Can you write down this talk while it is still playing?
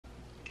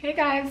Hey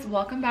guys,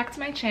 welcome back to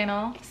my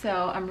channel.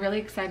 So I'm really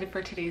excited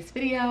for today's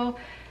video.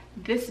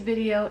 This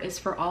video is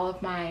for all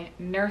of my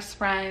nurse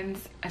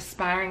friends,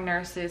 aspiring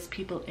nurses,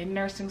 people in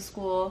nursing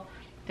school,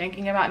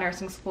 thinking about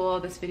nursing school.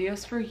 This video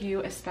is for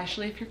you,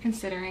 especially if you're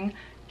considering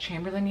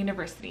Chamberlain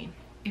University.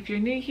 If you're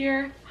new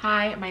here,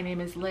 hi, my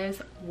name is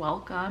Liz,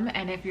 welcome.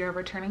 And if you're a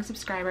returning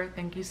subscriber,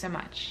 thank you so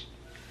much.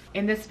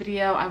 In this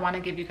video, I want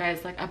to give you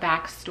guys like a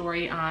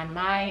backstory on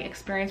my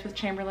experience with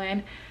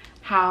Chamberlain,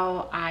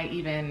 how I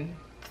even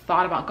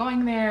thought about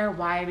going there,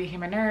 why I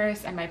became a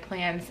nurse, and my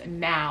plans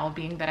now,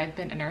 being that I've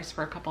been a nurse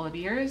for a couple of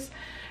years.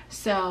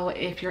 So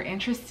if you're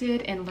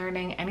interested in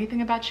learning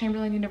anything about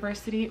Chamberlain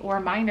University or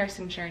my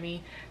nursing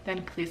journey,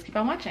 then please keep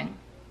on watching.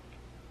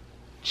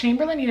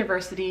 Chamberlain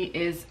University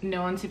is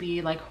known to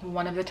be like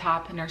one of the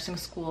top nursing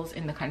schools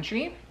in the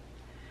country.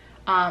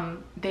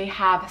 They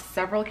have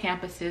several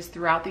campuses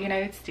throughout the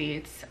United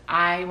States.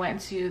 I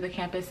went to the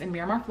campus in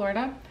Miramar,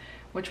 Florida,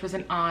 which was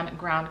an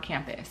on-ground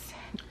campus.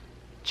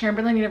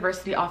 Chamberlain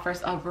University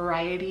offers a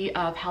variety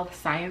of health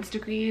science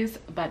degrees,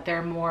 but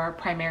they're more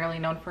primarily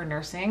known for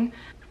nursing.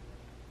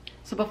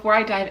 So before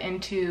I dive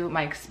into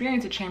my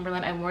experience at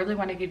Chamberlain, I really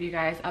want to give you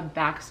guys a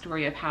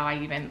backstory of how I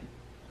even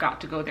got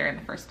to go there in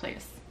the first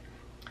place.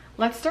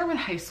 Let's start with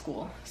high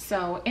school.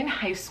 So in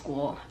high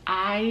school,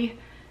 I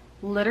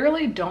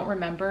literally don't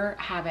remember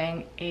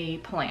having a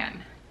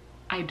plan.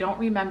 I don't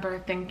remember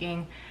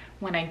thinking,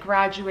 when I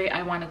graduate,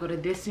 I want to go to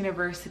this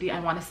university, I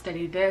want to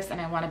study this,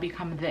 and I want to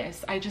become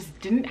this. I just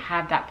didn't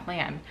have that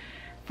plan.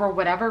 For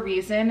whatever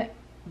reason,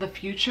 the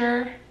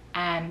future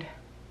and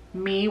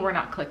me were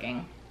not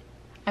clicking.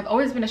 I've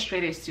always been a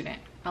straight A student,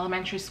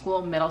 elementary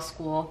school, middle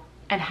school,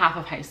 and half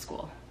of high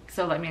school.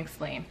 So let me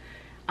explain.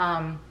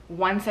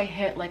 Once I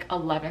hit like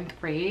 11th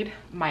grade,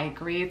 my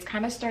grades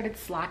kind of started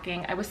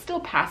slacking. I was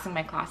still passing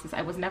my classes.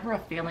 I was never a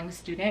failing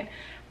student,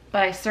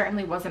 but I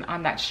certainly wasn't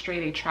on that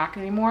straight A track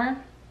anymore.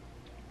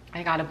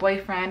 I got a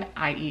boyfriend,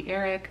 i.e.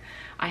 Eric.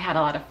 I had a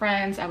lot of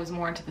friends. I was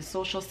more into the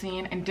social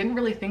scene and didn't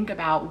really think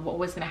about what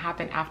was going to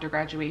happen after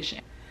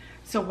graduation.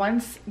 So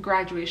once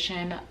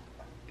graduation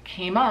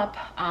came up,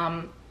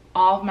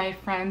 all of my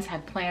friends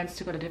had plans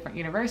to go to different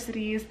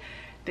universities.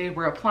 They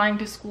were applying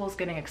to schools,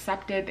 getting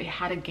accepted. They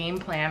had a game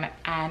plan.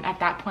 And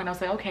at that point, I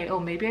was like, okay,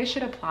 maybe I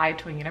should apply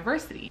to a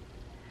university.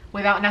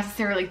 Without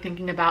necessarily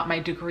thinking about my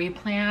degree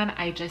plan,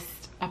 I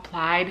just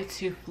applied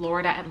to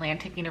Florida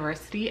Atlantic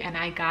University and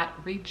I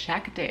got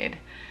rejected.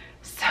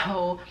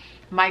 So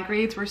my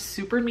grades were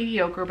super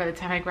mediocre by the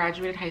time I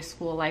graduated high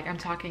school. Like, I'm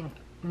talking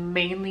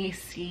mainly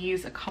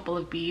C's, a couple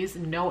of B's,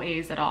 no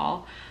A's at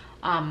all.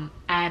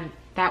 And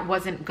that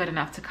wasn't good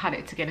enough to cut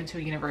it to get into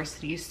a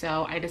university.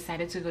 So I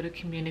decided to go to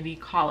community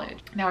college.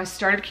 Now I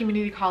started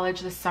community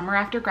college the summer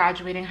after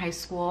graduating high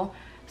school,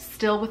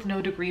 still with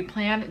no degree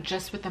plan,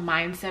 just with the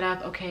mindset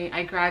of, okay,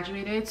 I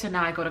graduated, so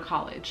now I go to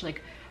college.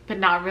 Like, but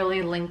not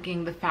really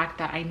linking the fact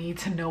that I need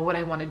to know what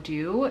I want to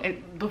do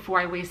before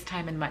I waste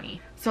time and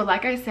money. So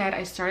like I said,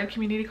 I started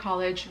community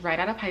college right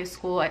out of high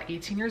school at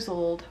 18 years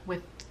old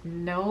with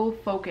no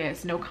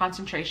focus, no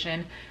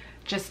concentration,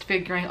 just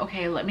figuring,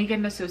 okay, let me get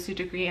an associate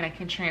degree and I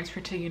can transfer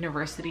to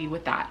university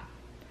with that.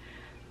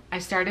 I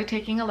started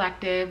taking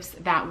electives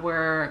that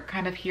were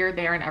kind of here,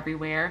 there, and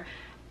everywhere,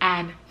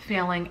 and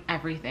failing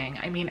everything.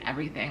 I mean,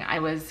 everything. I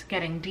was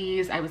getting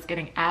D's, I was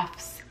getting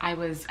F's, I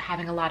was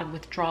having a lot of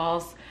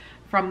withdrawals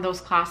from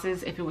those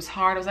classes. If it was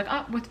hard, I was like,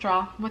 oh,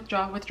 withdraw,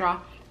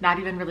 not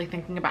even really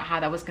thinking about how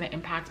that was going to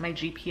impact my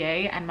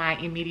GPA and my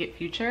immediate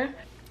future.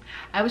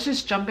 I was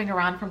just jumping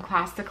around from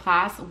class to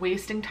class,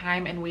 wasting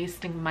time and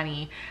wasting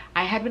money.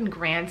 I had been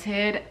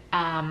granted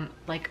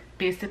like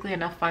basically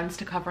enough funds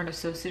to cover an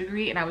associate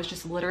degree, and I was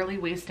just literally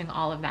wasting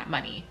all of that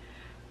money.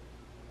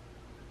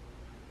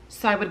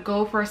 So I would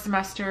go for a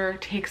semester,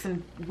 take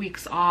some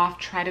weeks off,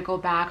 try to go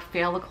back,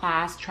 fail a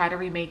class, try to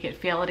remake it,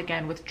 fail it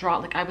again, withdraw.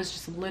 Like, I was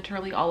just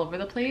literally all over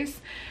the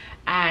place.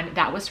 And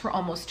that was for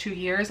almost 2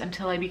 years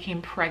until I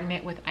became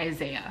pregnant with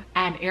Isaiah.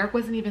 And Eric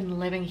wasn't even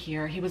living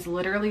here. He was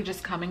literally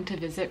just coming to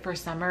visit for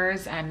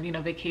summers and, you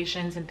know,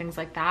 vacations and things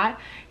like that.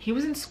 He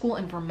was in school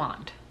in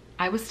Vermont.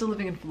 I was still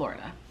living in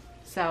Florida.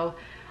 So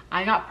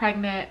I got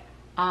pregnant.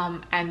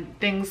 And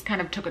things kind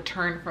of took a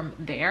turn from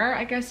there,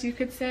 I guess you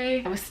could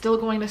say. I was still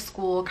going to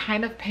school,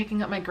 kind of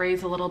picking up my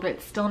grades a little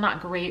bit, still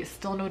not great,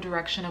 still no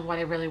direction of what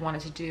I really wanted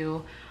to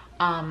do.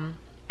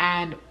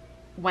 And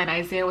when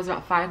Isaiah was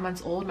about 5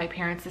 months old, my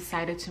parents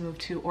decided to move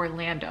to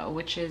Orlando,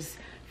 which is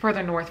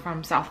further north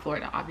from South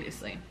Florida,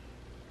 obviously.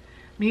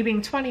 Me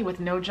being 20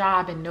 with no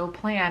job and no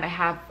plan,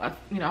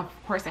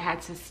 of course I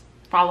had to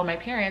follow my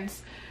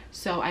parents.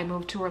 So I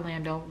moved to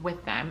Orlando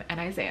with them and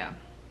Isaiah.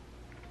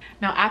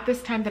 Now, at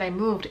this time that I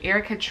moved,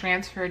 Eric had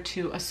transferred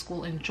to a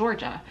school in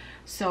Georgia.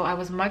 So I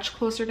was much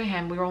closer to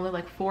him. We were only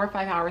like 4 or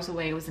 5 hours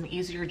away. It was an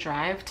easier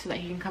drive so that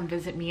he can come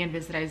visit me and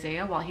visit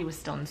Isaiah while he was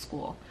still in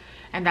school.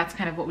 And that's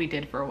kind of what we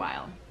did for a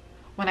while.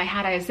 When I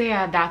had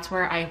Isaiah, that's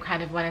where I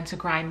kind of went into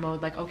grind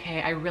mode. Like,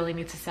 okay, I really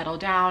need to settle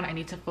down. I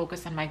need to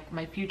focus on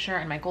my future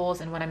and my goals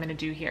and what I'm going to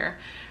do here.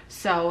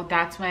 So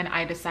that's when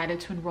I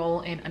decided to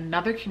enroll in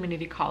another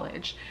community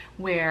college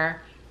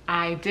where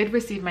I did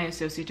receive my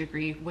associate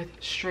degree with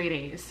straight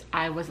A's.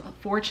 I was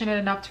fortunate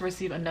enough to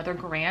receive another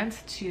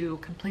grant to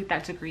complete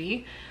that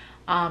degree.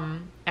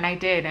 And I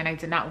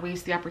did not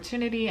waste the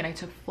opportunity, and I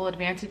took full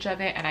advantage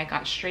of it, and I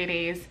got straight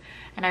A's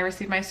and I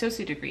received my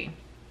associate degree.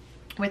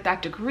 With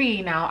that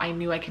degree, now I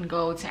knew I can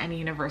go to any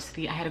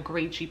university. I had a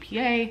great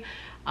GPA.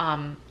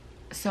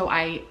 So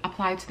I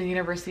applied to the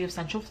University of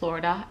Central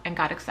Florida and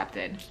got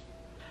accepted.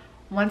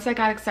 Once I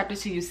got accepted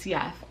to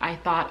UCF, I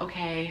thought,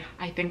 okay,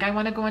 I think I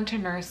want to go into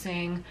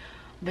nursing.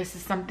 This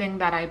is something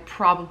that I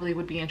probably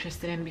would be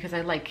interested in because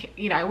I like,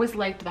 you know, I always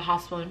liked the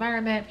hospital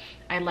environment.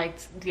 I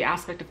liked the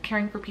aspect of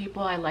caring for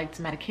people. I liked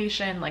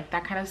medication, like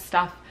that kind of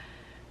stuff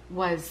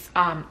was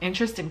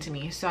interesting to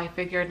me. So I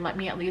figured, let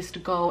me at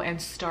least go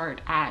and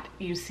start at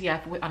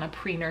UCF on a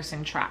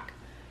pre-nursing track.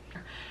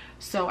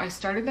 So I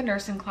started the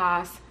nursing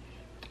class.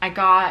 I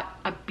got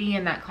a B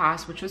in that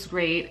class, which was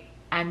great.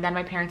 And then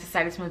my parents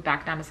decided to move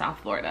back down to South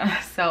Florida.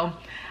 So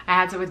I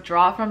had to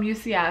withdraw from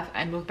UCF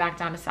and move back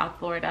down to South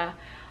Florida.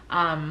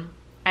 And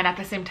at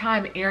the same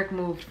time, Eric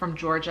moved from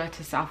Georgia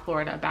to South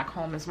Florida back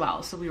home as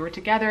well. So we were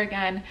together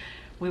again.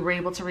 We were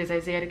able to raise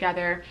Isaiah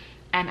together.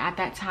 And at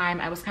that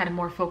time, I was kind of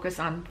more focused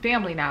on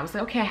family now. I was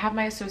like, okay, I have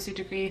my associate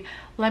degree.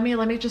 Let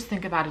me just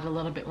think about it a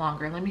little bit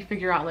longer. Let me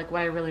figure out like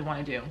what I really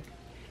want to do.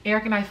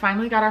 Eric and I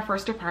finally got our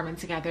first apartment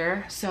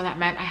together. So that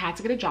meant I had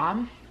to get a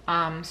job.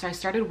 So I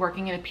started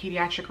working in a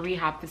pediatric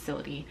rehab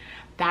facility.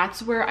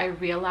 That's where I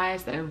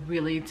realized that I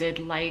really did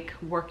like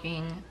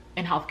working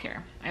in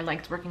healthcare. I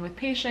liked working with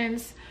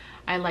patients.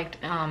 I liked,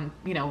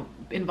 you know,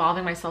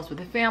 involving myself with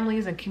the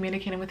families and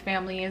communicating with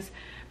families.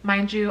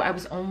 Mind you, I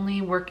was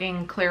only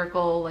working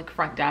clerical, like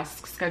front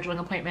desk, scheduling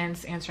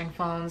appointments, answering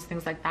phones,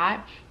 things like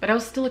that. But I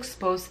was still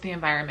exposed to the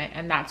environment,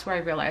 and that's where I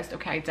realized,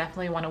 okay, I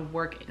definitely want to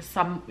work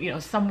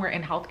somewhere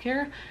in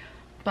healthcare.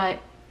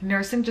 But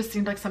nursing just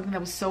seemed like something that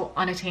was so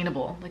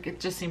unattainable. Like it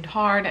just seemed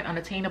hard and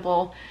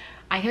unattainable.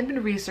 I had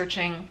been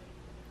researching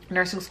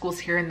nursing schools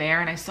here and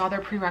there, and I saw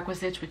their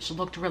prerequisites, which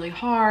looked really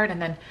hard.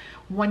 And then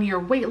 1 year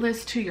wait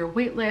list, 2 year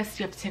wait list.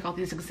 You have to take all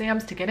these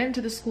exams to get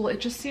into the school. It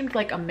just seemed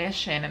like a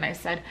mission. And I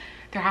said,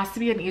 there has to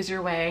be an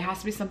easier way. It has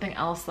to be something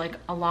else like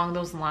along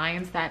those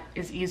lines that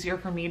is easier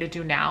for me to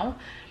do now.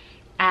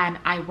 And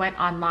I went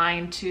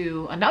online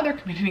to another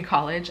community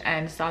college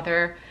and saw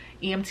their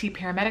EMT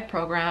paramedic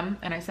program,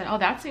 and I said, oh,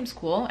 that seems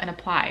cool, and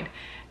applied.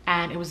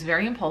 And it was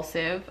very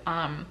impulsive.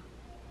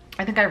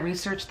 I think I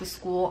researched the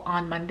school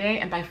on Monday,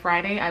 and by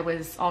Friday I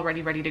was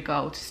already ready to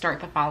go to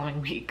start the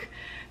following week.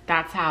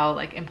 That's how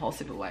like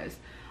impulsive it was.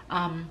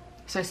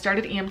 So I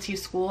started EMT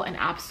school and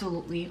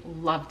absolutely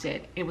loved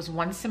it. It was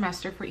 1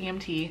 semester for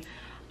EMT.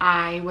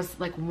 I was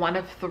like one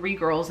of 3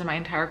 girls in my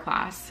entire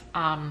class,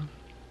 and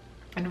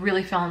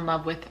really fell in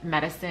love with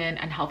medicine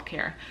and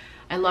healthcare.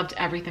 I loved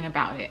everything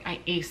about it.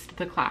 I aced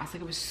the class.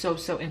 Like it was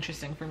so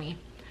interesting for me.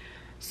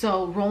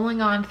 So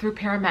rolling on through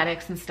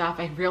paramedics and stuff,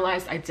 I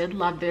realized I did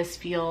love this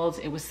field.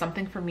 It was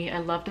something for me. I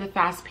loved the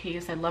fast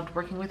pace. I loved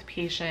working with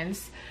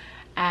patients.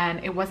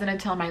 And it wasn't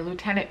until my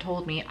lieutenant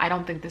told me, I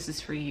don't think this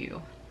is for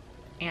you.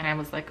 And I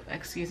was like,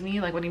 excuse me?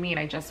 Like, what do you mean?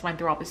 I just went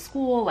through all this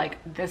school. Like,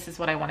 this is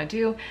what I want to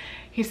do.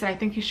 He said, I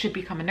think you should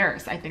become a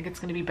nurse. I think it's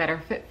going to be better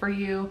fit for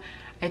you.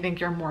 I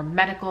think you're more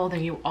medical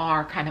than you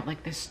are kind of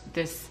like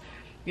this,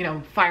 you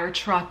know, fire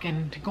truck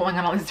and going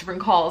on all these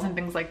different calls and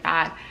things like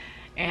that.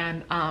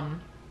 And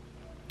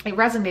it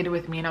resonated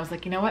with me, and I was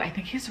like, you know what, I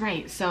think he's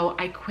right. So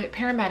I quit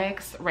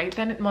paramedics right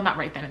then, well, not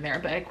right then and there,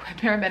 but I quit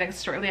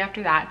paramedics shortly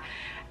after that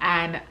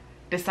and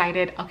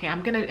decided, okay,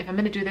 if I'm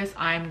gonna do this,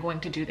 I'm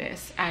going to do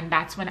this. And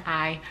that's when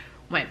I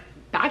went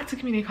back to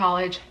community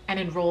college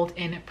and enrolled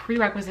in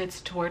prerequisites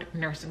toward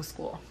nursing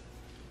school.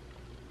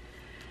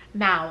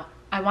 Now,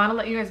 I want to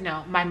let you guys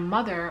know, my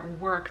mother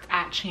worked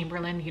at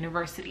Chamberlain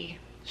University.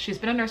 She's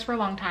been a nurse for a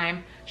long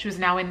time. She was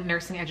now in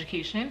nursing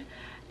education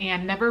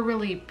and never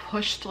really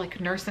pushed like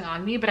nursing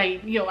on me, but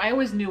I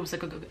always knew it was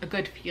like a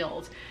good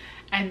field.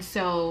 And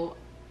so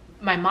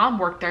my mom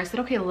worked there. I said,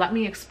 okay, let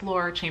me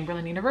explore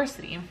Chamberlain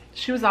University.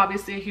 She was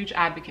obviously a huge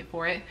advocate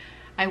for it.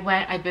 I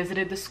went, I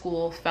visited the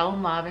school, fell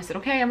in love. I said,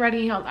 okay, I'm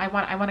ready. I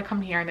want to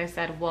come here. And they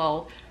said,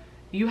 well,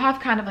 you have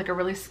kind of like a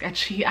really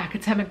sketchy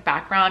academic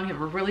background. You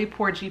have a really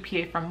poor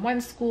GPA from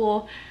one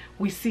school.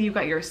 We see you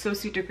got your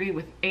associate degree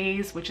with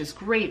A's, which is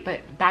great,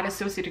 but that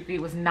associate degree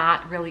was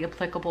not really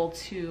applicable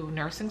to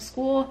nursing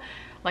school.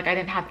 Like I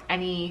didn't have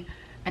any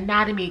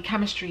anatomy,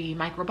 chemistry,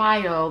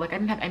 microbiome, like I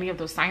didn't have any of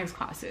those science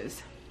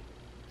classes.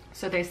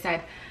 So they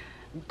said,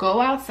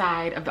 go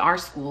outside of our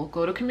school,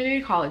 go to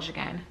community college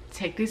again,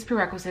 take these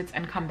prerequisites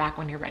and come back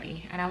when you're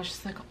ready. And I was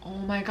just like, oh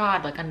my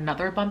God, like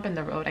another bump in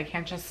the road. I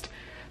can't just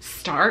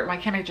start. Why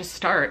can't I just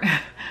start?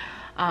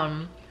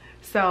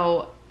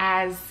 So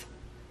as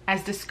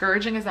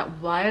discouraging as that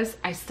was,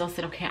 I still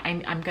said, okay,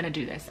 I'm gonna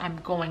do this. I'm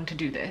going to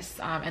do this.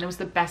 And it was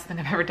the best thing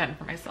I've ever done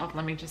for myself.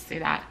 Let me just say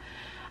that.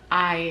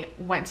 I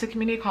went to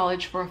community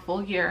college for a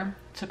full year,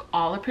 took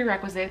all the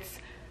prerequisites,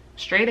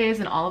 straight A's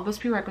in all of those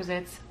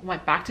prerequisites,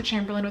 went back to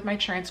Chamberlain with my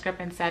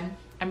transcript and said,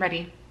 I'm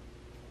ready.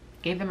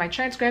 Gave them my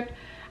transcript.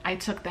 I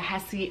took the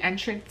HESI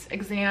entrance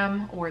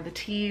exam, or the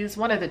TEAS,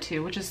 one of the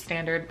two, which is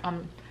standard.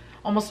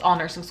 Almost all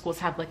nursing schools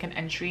have like an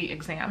entry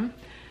exam.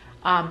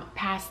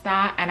 Passed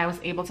that, and I was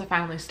able to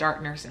finally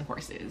start nursing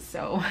courses.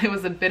 So it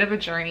was a bit of a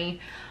journey.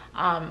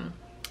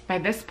 By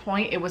this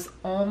point, it was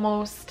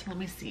almost, let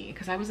me see,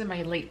 because I was in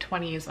my late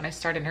 20s when I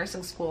started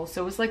nursing school.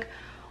 So it was like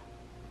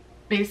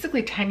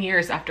basically 10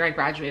 years after I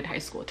graduated high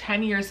school,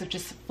 10 years of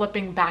just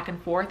flipping back and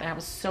forth. And I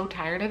was so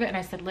tired of it. And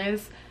I said,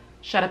 Liz,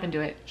 shut up and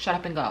do it. Shut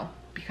up and go.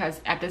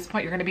 Because at this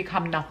point, you're going to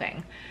become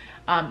nothing.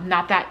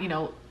 Not that, you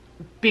know,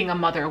 being a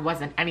mother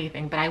wasn't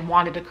anything, but I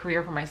wanted a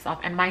career for myself.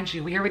 And mind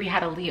you, we already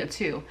had Aaliyah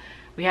too.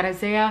 We had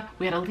Isaiah,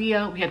 we had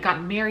Aaliyah, we had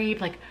gotten married.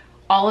 Like,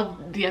 all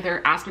of the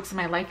other aspects of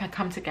my life had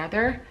come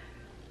together,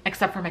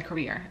 except for my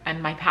career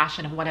and my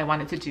passion of what I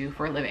wanted to do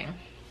for a living.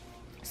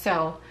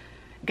 So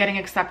getting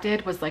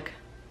accepted was like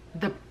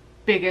the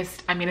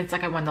biggest, I mean, it's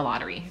like I won the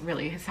lottery,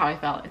 really is how I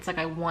felt. It's like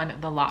I won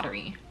the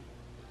lottery.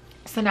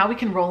 So now we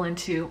can roll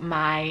into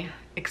my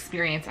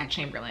experience at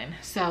Chamberlain.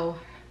 So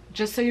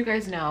just so you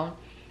guys know,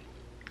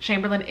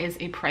 Chamberlain is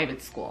a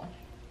private school,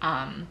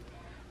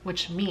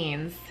 which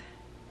means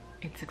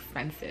it's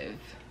expensive,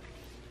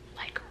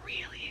 like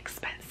really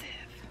expensive.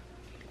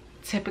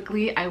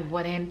 Typically, I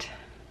wouldn't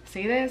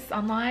say this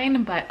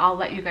online, but I'll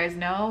let you guys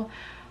know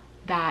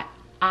that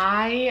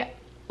I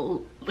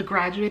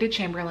graduated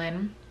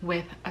Chamberlain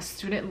with a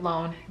student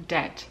loan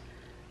debt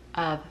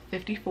of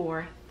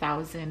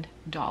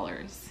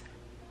 $54,000.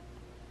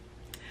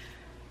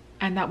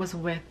 And that was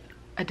with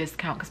a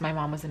discount because my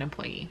mom was an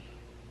employee.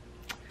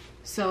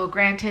 So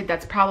granted,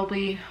 that's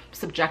probably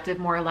subjective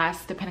more or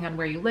less, depending on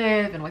where you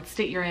live and what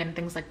state you're in,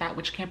 things like that,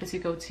 which campus you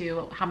go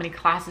to, how many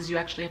classes you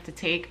actually have to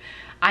take.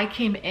 I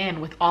came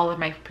in with all of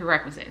my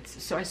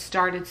prerequisites. So I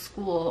started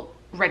school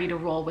ready to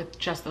roll with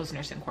just those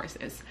nursing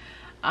courses.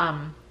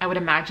 I would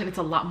imagine it's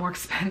a lot more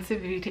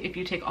expensive if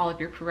you take all of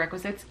your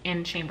prerequisites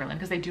in Chamberlain,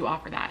 because they do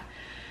offer that.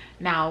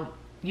 Now,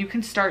 you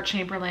can start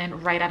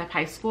Chamberlain right out of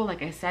high school.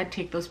 Like I said,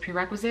 take those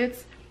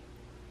prerequisites,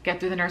 get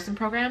through the nursing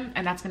program,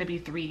 and that's going to be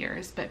 3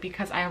 years. But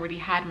because I already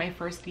had my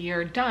first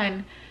year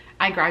done,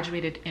 I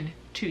graduated in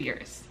 2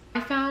 years.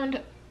 I found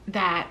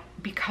that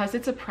because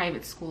it's a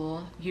private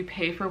school, you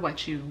pay for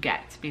what you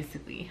get,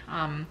 basically.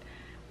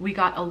 We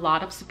got a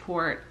lot of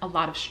support, a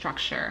lot of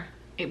structure.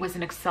 It was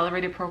an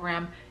accelerated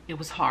program. It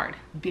was hard,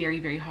 very,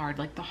 very hard.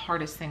 Like the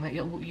hardest thing that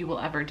you will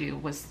ever do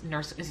is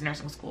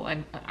nursing school.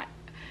 And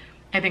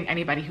I think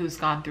anybody who's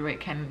gone through it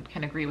can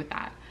agree with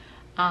that.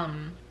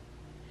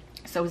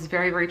 So it was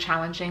very, very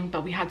challenging,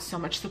 but we had so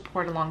much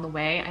support along the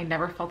way. I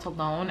never felt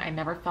alone. I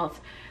never felt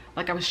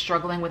like I was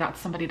struggling without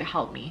somebody to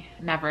help me.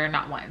 Never,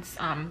 not once.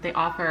 They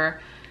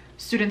offer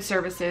student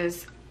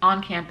services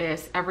on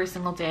campus every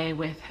single day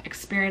with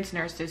experienced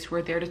nurses who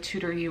are there to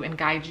tutor you and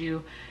guide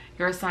you.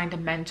 You're assigned a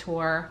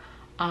mentor,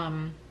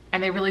 and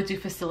they really do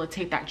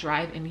facilitate that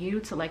drive in you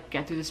to like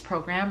get through this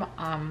program.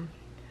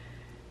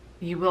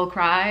 You will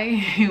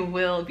cry, you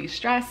will be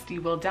stressed,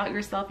 you will doubt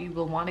yourself, you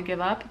will want to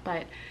give up,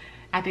 but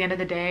at the end of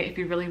the day, if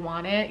you really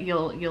want it,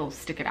 you'll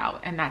stick it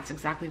out. And that's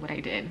exactly what I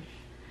did.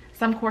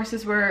 Some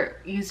courses were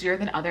easier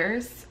than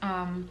others,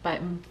 but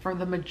for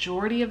the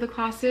majority of the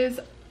classes,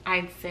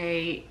 I'd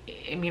say,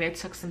 I mean, it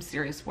took some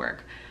serious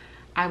work.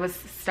 I was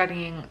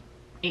studying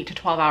 8 to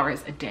 12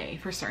 hours a day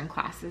for certain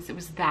classes. It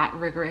was that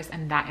rigorous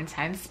and that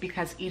intense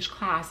because each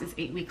class is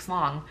 8 weeks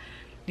long.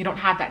 You don't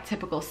have that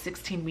typical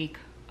 16-week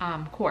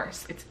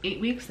course. It's 8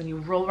 weeks, then you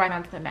roll right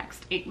on to the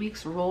next. 8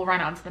 weeks, roll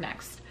right on to the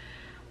next.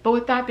 But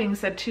with that being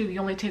said too, you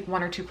only take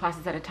 1 or 2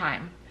 classes at a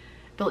time.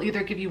 They'll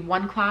either give you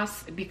one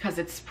class because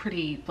it's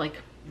pretty like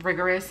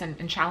rigorous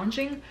and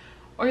challenging,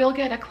 or you'll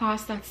get a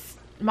class that's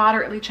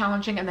moderately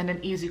challenging and then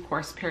an easy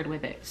course paired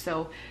with it.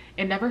 So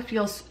it never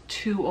feels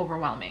too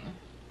overwhelming.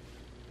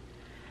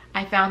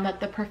 I found that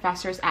the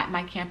professors at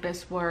my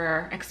campus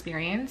were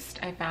experienced.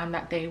 I found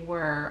that they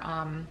were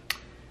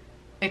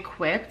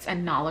equipped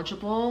and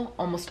knowledgeable.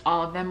 Almost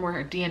all of them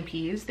were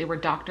DNPs. They were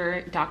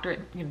doctorate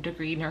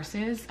degree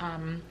nurses.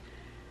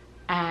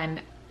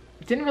 And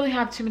didn't really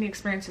have too many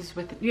experiences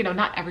with,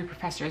 not every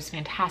professor is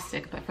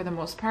fantastic, but for the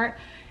most part,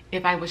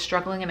 if I was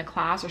struggling in a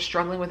class or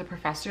struggling with a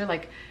professor,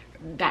 like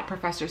that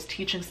professor's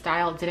teaching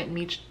style didn't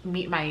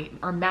meet my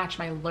or match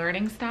my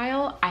learning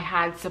style, I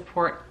had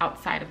support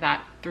outside of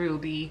that through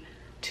the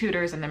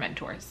tutors and the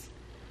mentors.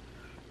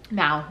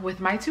 Now, with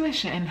my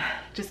tuition,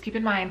 just keep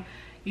in mind,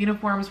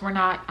 uniforms were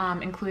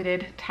not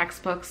included,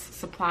 textbooks,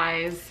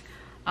 supplies,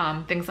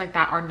 things like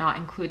that are not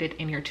included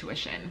in your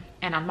tuition.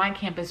 And on my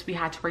campus, we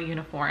had to wear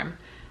uniform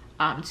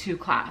to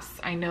class.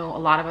 I know a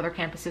lot of other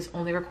campuses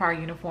only require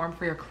uniform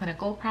for your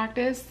clinical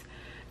practice.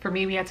 For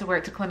me, we had to wear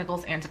it to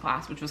clinicals and to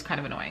class, which was kind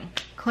of annoying.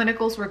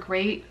 Clinicals were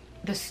great.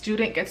 The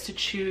student gets to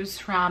choose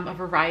from a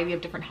variety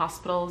of different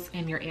hospitals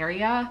in your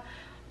area,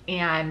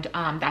 and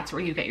that's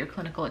where you get your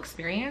clinical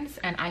experience.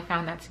 And I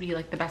found that to be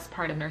like the best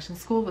part of nursing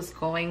school, was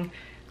going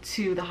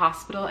to the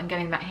hospital and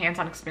getting that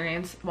hands-on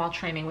experience while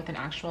training with an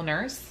actual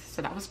nurse.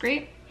 So that was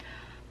great.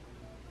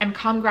 And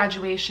come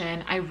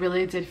graduation, I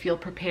really did feel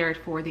prepared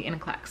for the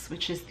NCLEX,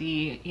 which is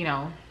the, you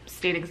know,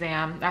 state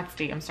exam, not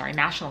state, I'm sorry,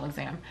 national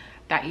exam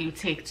that you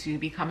take to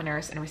become a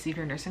nurse and receive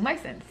your nursing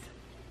license.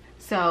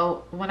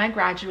 So when I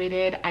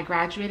graduated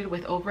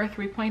with over a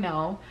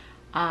 3.0.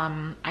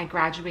 I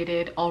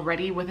graduated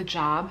already with a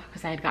job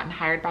because I had gotten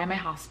hired by my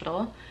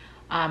hospital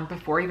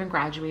before even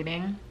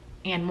graduating.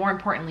 And more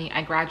importantly,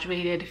 I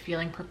graduated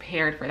feeling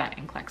prepared for that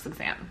NCLEX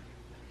exam.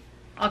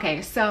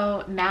 Okay,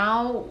 so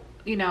now,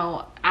 you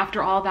know,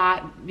 after all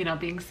that, you know,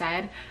 being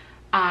said,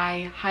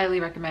 I highly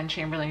recommend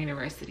Chamberlain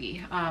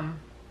University.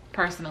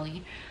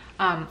 Personally,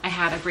 I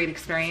had a great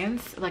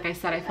experience. Like I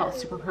said, I felt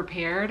super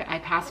prepared. I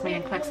passed my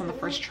NCLEX on the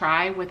first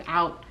try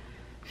without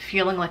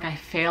feeling like I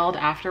failed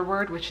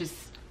afterward, which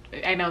is,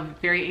 I know,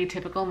 very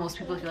atypical. Most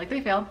people feel like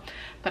they failed,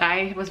 but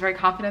I was very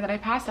confident that I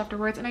passed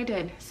afterwards, and I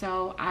did.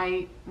 So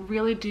I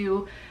really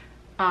do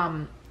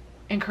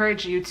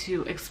encourage you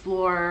to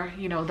explore,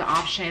 you know, the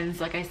options.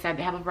 Like I said,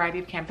 they have a variety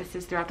of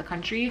campuses throughout the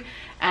country,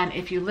 and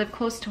if you live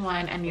close to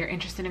one and you're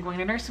interested in going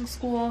to nursing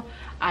school,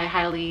 I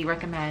highly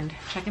recommend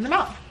checking them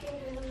out.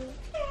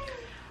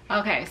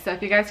 Okay, so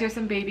if you guys hear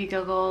some baby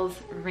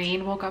giggles,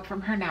 Rain woke up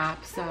from her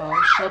nap, so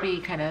she'll be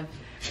kind of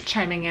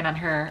chiming in on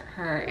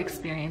her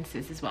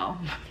experiences as well.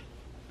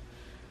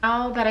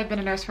 Now that I've been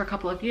a nurse for a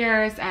couple of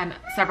years, and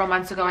several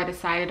months ago I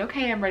decided,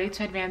 okay, I'm ready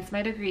to advance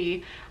my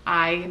degree,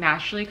 I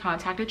naturally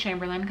contacted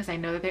Chamberlain because I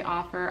know that they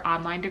offer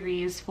online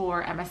degrees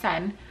for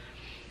MSN.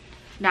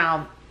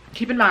 Now,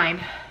 keep in mind,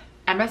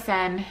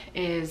 MSN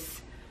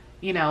is,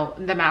 you know,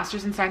 the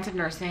Master's in Science of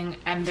Nursing,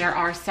 and there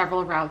are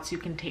several routes you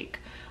can take.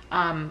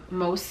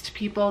 Most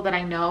people that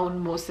I know,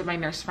 most of my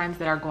nurse friends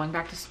that are going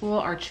back to school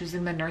are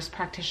choosing the nurse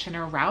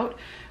practitioner route,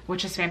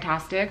 which is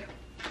fantastic.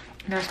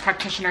 Nurse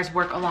practitioners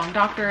work along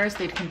doctors.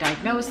 They can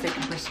diagnose, they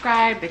can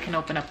prescribe, they can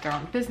open up their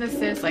own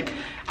businesses. Like,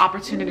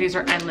 opportunities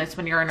are endless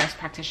when you're a nurse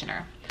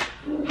practitioner.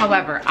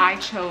 However, I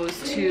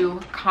chose to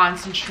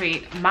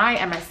concentrate my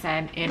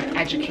MSN in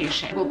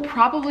education. We'll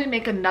probably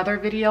make another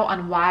video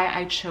on why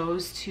I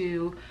chose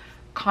to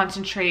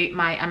concentrate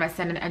my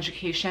MSN in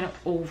education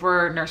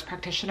over nurse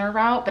practitioner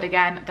route, but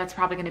again, that's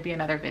probably going to be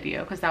another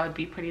video because that would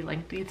be pretty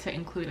lengthy to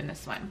include in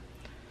this one.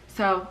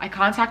 So I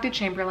contacted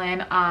Chamberlain.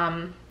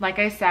 Like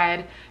I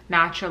said,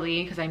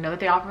 naturally, because I know that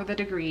they offer the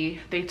degree,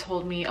 they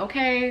told me,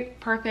 okay,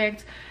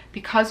 perfect,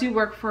 because you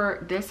work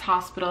for this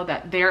hospital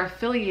that they're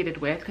affiliated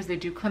with, because they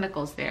do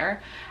clinicals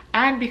there,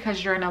 and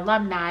because you're an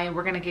alumni,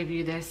 we're going to give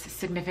you this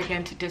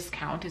significant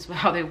discount, is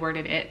how they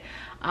worded it,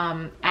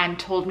 and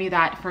told me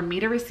that for me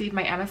to receive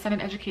my MSN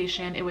in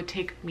education, it would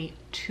take me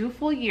 2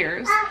 full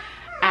years,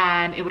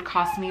 and it would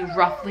cost me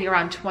roughly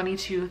around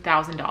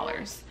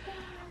 $22,000,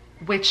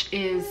 which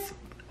is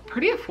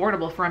pretty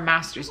affordable for a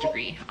master's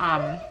degree.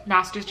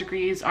 Master's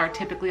degrees are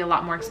typically a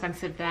lot more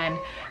expensive than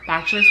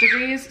bachelor's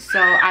degrees, so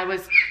I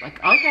was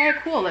like, okay,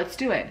 cool, let's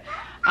do it.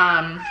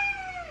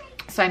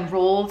 So I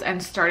enrolled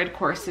and started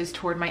courses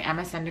toward my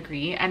MSN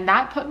degree, and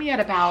that put me at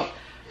about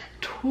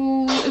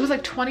it was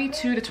like $2,200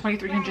 to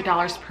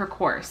 $2,300 per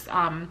course.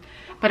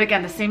 But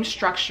again, the same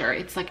structure.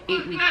 It's like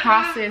 8-week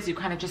classes. You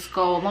kind of just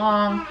go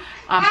along.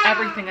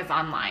 Everything is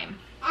online.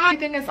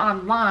 Everything is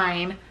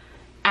online.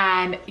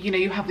 And, you know,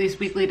 you have these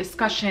weekly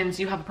discussions.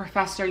 You have a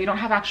professor. You don't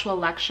have actual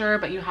lecture,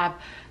 but you have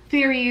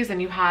theories, and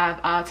you have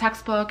a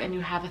textbook, and you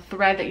have a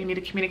thread that you need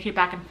to communicate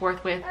back and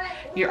forth with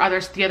the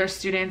other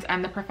students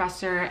and the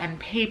professor, and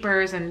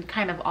papers, and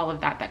kind of all of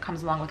that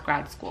comes along with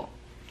grad school.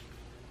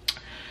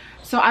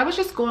 So I was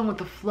just going with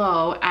the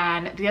flow,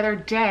 and the other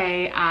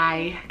day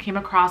I came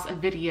across a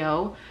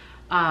video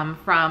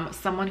from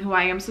someone who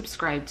I am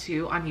subscribed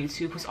to on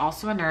YouTube, who's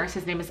also a nurse.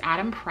 His name is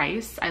Adam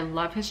Price. I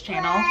love his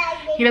channel.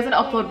 He doesn't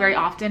upload very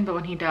often, but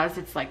when he does,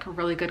 it's like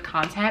really good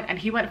content. And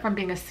he went from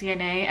being a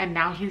CNA, and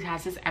now he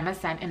has his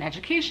MSN in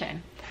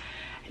education.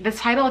 The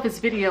title of his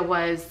video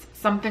was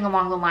something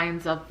along the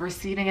lines of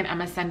receiving an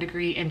MSN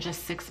degree in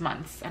just 6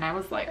 months. And I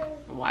was like,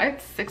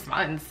 what? 6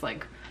 months?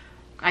 Like,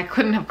 I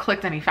couldn't have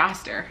clicked any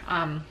faster.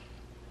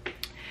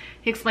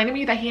 He explained to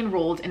me that he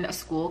enrolled in a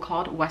school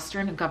called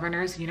Western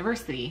Governors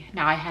University.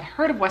 Now, I had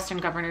heard of Western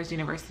Governors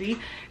University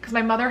because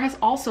my mother has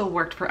also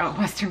worked for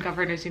Western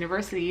Governors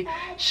University.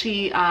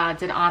 She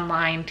did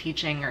online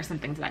teaching or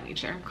something to that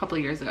nature a couple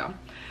of years ago.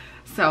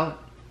 So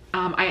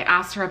I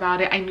asked her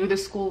about it. I knew the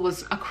school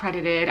was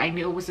accredited. I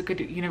knew it was a good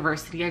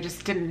university. I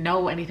just didn't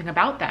know anything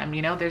about them.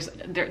 You know,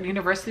 their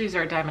universities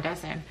are a dime a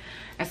dozen,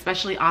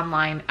 especially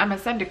online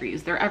MSN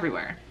degrees. They're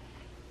everywhere.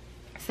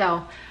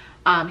 So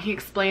he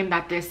explained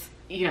that this,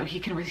 you know,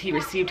 he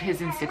received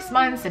his in 6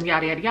 months and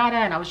yada, yada, yada.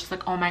 And I was just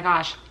like, oh my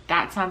gosh,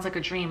 that sounds like a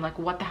dream. Like,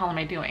 what the hell am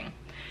I doing?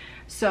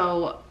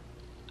 So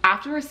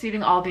after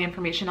receiving all the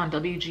information on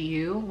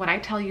WGU, when I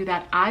tell you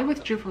that I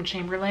withdrew from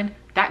Chamberlain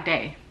that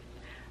day,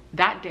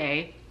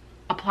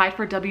 applied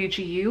for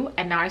WGU,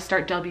 and now I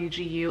start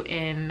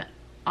WGU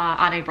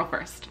on April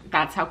 1st.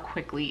 That's how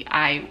quickly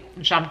I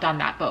jumped on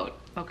that boat,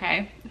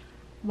 okay?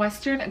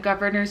 Western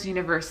Governors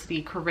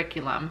University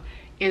curriculum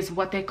is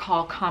what they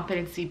call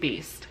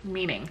competency-based,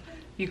 meaning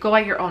you go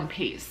at your own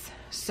pace.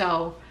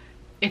 So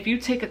if you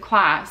take a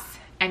class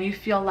and you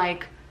feel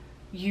like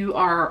you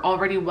are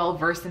already well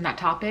versed in that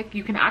topic,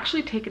 you can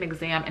actually take an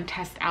exam and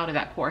test out of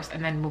that course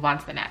and then move on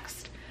to the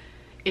next.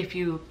 If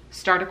you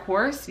start a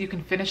course, you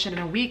can finish it in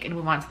a week and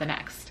move on to the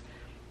next.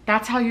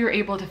 That's how you're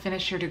able to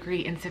finish your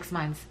degree in 6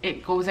 months.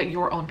 It goes at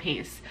your own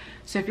pace.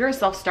 So if you're a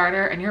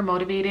self-starter and you're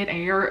motivated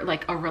and you're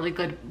like a really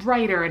good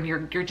writer and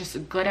you're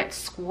just good at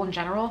school in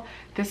general,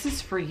 this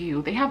is for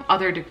you. They have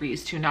other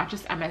degrees too, not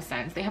just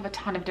MSNs. They have a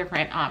ton of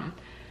different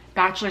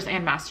bachelor's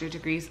and master's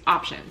degrees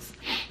options.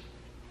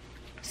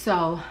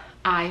 So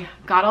I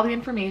got all the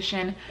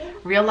information,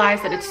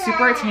 realized that it's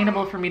super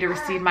attainable for me to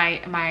receive my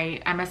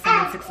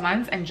MSN in 6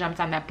 months, and jumped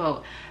on that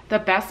boat. The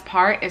best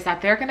part is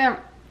that they're gonna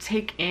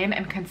take in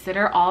and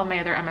consider all of my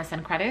other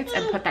MSN credits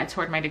and put that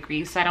toward my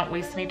degree, so I don't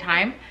waste any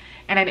time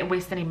and I didn't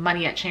waste any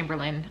money at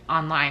Chamberlain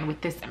online with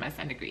this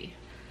MSN degree.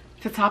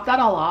 To top that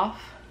all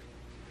off,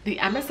 the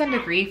MSN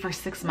degree for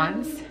 6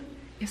 months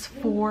is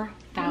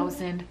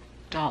 $4,000.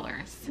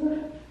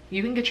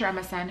 You can get your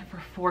MSN for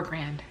 $4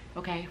 grand,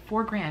 okay?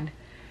 $4 grand.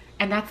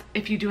 And that's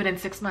if you do it in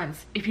 6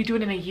 months. If you do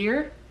it in a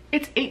year,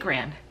 it's $8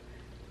 grand.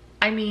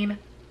 I mean,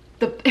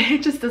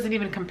 it just doesn't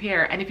even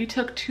compare. And if you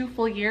took 2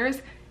 full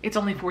years, it's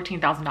only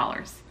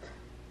 $14,000.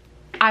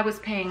 I was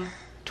paying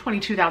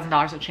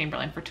 $22,000 at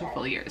Chamberlain for 2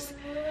 full years.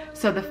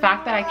 So the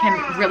fact that I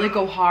can really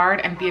go hard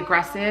and be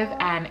aggressive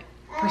and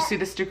pursue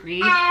this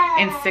degree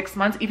in 6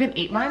 months, even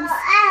 8 months,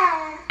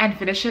 and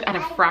finish it at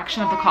a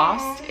fraction of the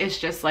cost is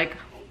just like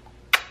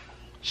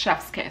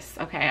chef's kiss,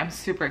 okay? I'm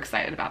super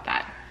excited about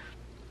that.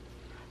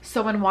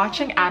 So when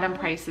watching Adam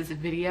Price's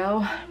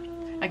video,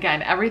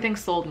 again, everything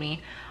sold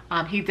me.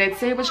 He did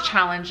say it was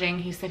challenging.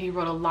 He said he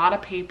wrote a lot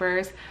of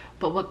papers,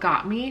 but what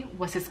got me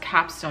was his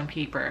capstone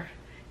paper.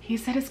 He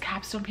said his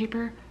capstone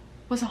paper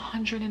was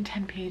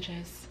 110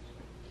 pages.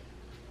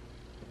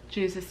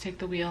 Jesus, take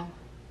the wheel.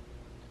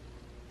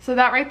 So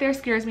that right there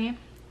scares me,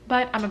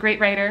 but I'm a great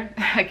writer.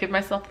 I give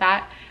myself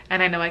that,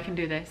 and I know I can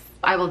do this.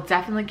 I will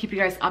definitely keep you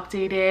guys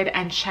updated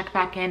and check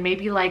back in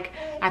maybe like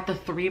at the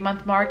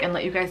 3-month mark and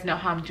let you guys know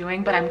how I'm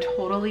doing, but I'm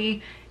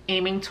totally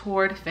aiming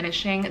toward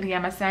finishing the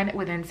MSN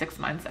within 6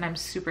 months, and I'm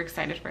super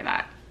excited for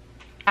that.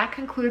 That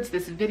concludes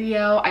this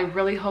video. I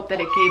really hope that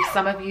it gave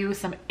some of you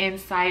some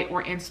insight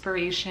or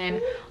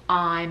inspiration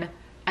on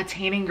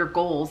attaining your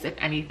goals, if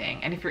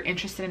anything. And if you're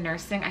interested in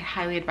nursing, I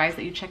highly advise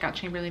that you check out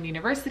Chamberlain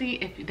University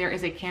if there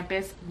is a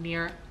campus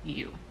near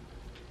you.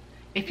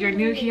 If you're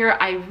new here,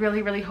 I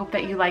really hope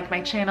that you like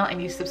my channel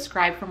and you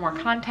subscribe for more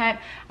content.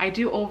 I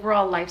do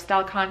overall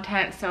lifestyle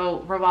content,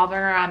 so revolving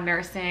around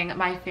nursing,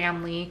 my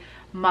family,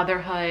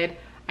 motherhood.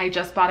 I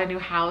just bought a new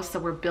house, so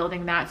we're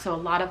building that. So a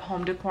lot of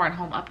home decor and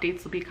home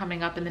updates will be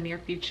coming up in the near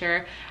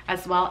future,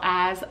 as well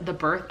as the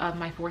birth of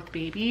my 4th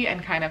baby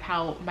and kind of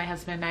how my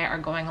husband and I are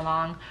going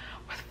along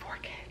with 4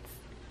 kids.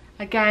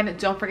 Again,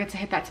 don't forget to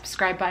hit that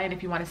subscribe button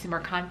if you want to see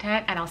more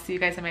content, and I'll see you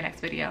guys in my next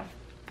video.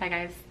 Bye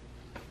guys.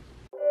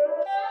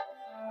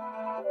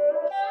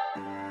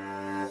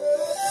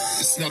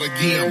 It's not a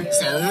game,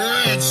 it's a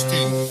rich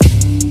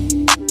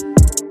thing.